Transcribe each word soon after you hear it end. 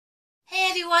Hey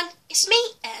everyone, it's me,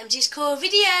 MG's Core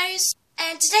Videos,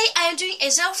 and today I am doing a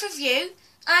Zelf review.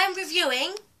 I am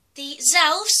reviewing the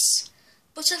Zelfs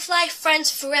Butterfly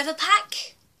Friends Forever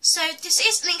pack. So this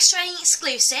is an Australian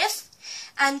exclusive,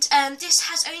 and this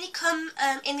has only come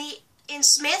in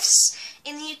Smyths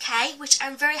in the UK, which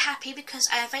I'm very happy because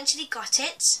I eventually got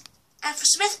it. And for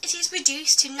Smyths it is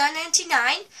reduced to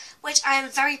 $9.99, which I am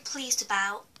very pleased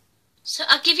about. So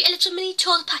I'll give you a little mini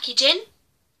tour of the packaging.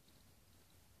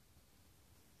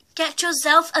 Get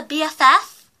yourself a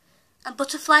BFF and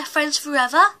Butterfly Friends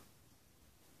Forever.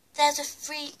 There's the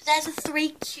three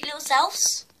cute little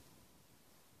Zelfs.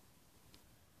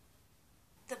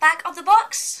 The back of the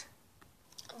box.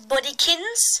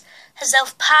 Buddykins, her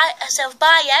Zelf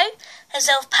bio, her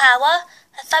Zelf power,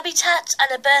 her habitat and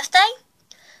her birthday.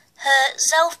 Her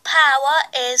Zelf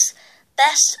power is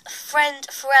best friend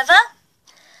forever.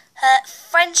 Her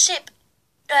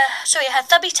her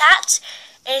habitat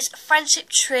is Friendship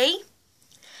Tree,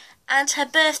 and her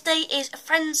birthday is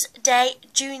Friends Day,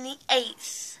 June the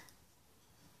 8th.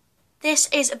 This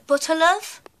is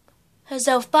Butterluv, her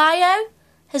Zelf bio,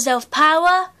 her Zelf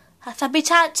power, her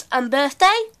habitat and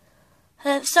birthday.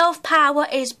 Her Zelf power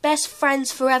is Best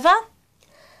Friends Forever.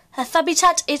 Her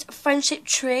habitat is Friendship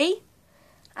Tree,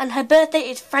 and her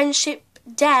birthday is Friendship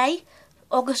Day,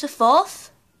 August the 4th.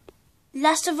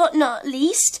 Last but not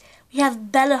least, we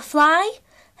have Bellafly,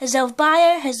 her Zelf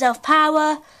bio, her Zelf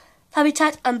power,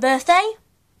 habitat and birthday.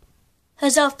 Her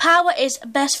Zelf power is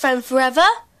Best Friend Forever.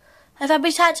 Her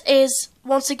habitat is,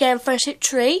 once again, Friendship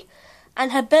Tree.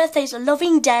 And her birthday is a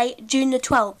loving day, June the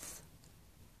 12th.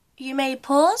 You may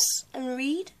pause and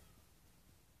read.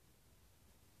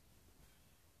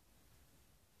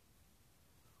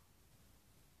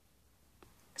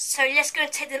 So let's go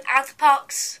and take them out of the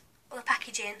box or the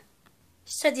packaging.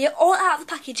 So they're all out of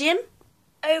the packaging.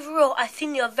 Overall, I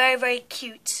think they are very, very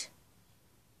cute.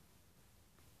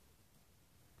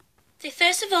 They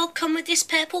first of all come with this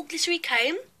purple glittery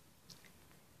comb,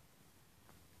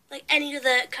 like any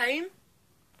other comb.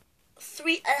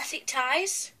 3 elastic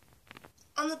ties.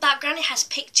 On the background it has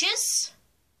pictures.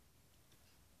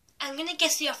 I'm going to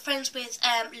guess they are friends with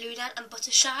Luna and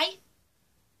Buttershy.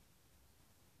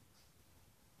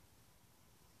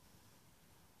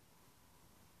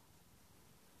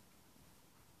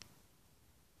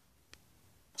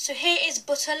 So here is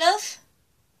Butterluv.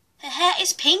 Her hair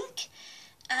is pink,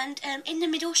 and in the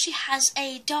middle she has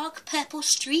a dark purple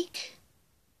streak.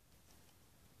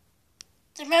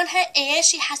 Then around her ears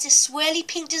she has this swirly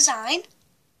pink design.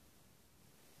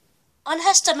 On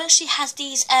her stomach she has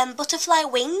these butterfly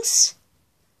wings.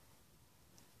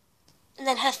 And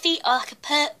then her feet are like a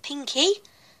pink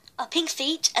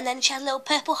feet, and then she has little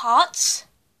purple hearts.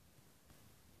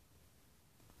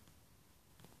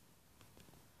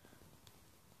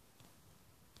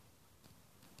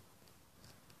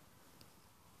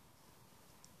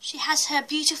 She has her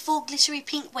beautiful glittery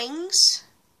pink wings.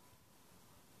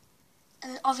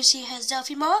 And obviously her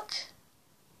selfie mark.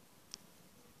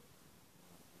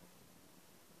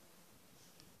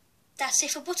 That's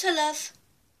it for Butterluv.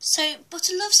 So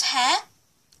Butterluv's hair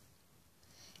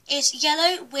is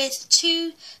yellow with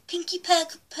 2 pinky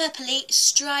purpley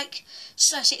strikes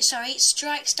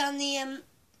down the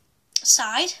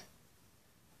side.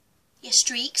 Yeah,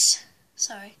 streaks.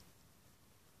 Sorry.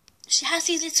 She has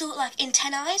these little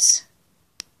antennae,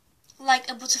 like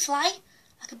a butterfly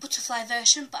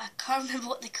version, but I can't remember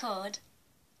what they're called.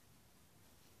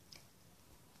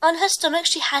 On her stomach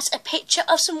she has a picture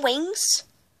of some wings,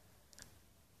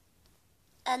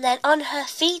 and then on her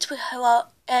feet, which are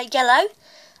yellow,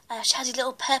 she has these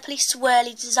little purpley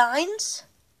swirly designs.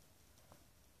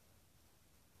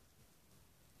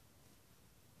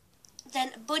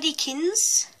 Then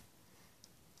Buddykins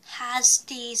has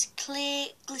these clear,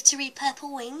 glittery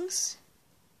purple wings.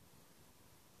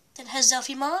 Then her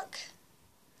selfie mark.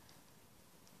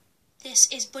 This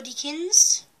is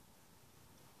Buddykins.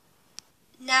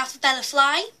 Now for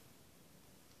Bellafly.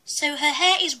 So her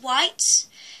hair is white,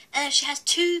 and she has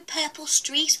 2 purple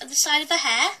streaks on the side of her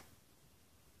hair.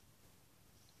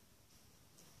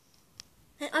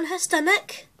 And on her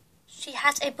stomach, she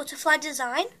has a butterfly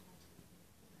design.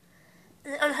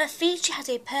 And on her feet she has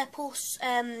a purple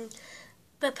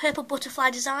butterfly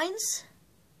designs.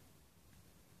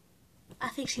 I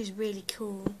think she's really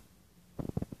cool.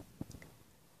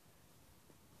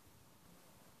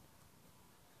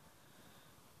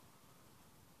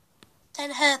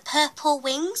 Then her purple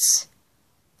wings,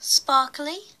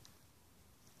 sparkly.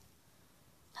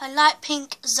 Her light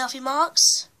pink selfie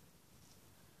marks.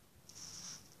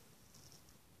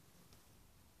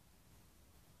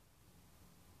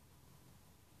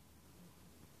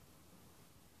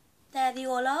 There they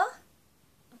all are.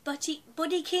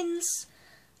 Buddykins,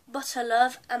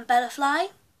 Butterluv and Bellafly.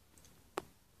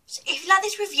 So if you like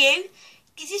this review,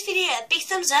 give this video a big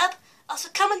thumbs up. Also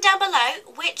comment down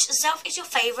below which Zelf is your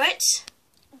favourite.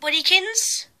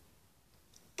 Buddykins,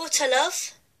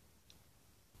 Butterluv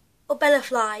or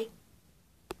Bellafly.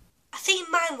 I think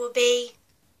mine would be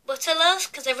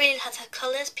Butterluv because I really like her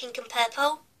colours, pink and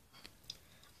purple.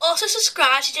 Also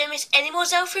subscribe so you don't miss any more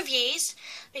Zelf reviews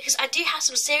because I do have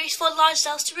some Series 4 large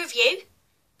Zelfs to review.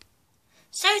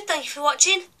 So thank you for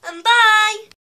watching and bye!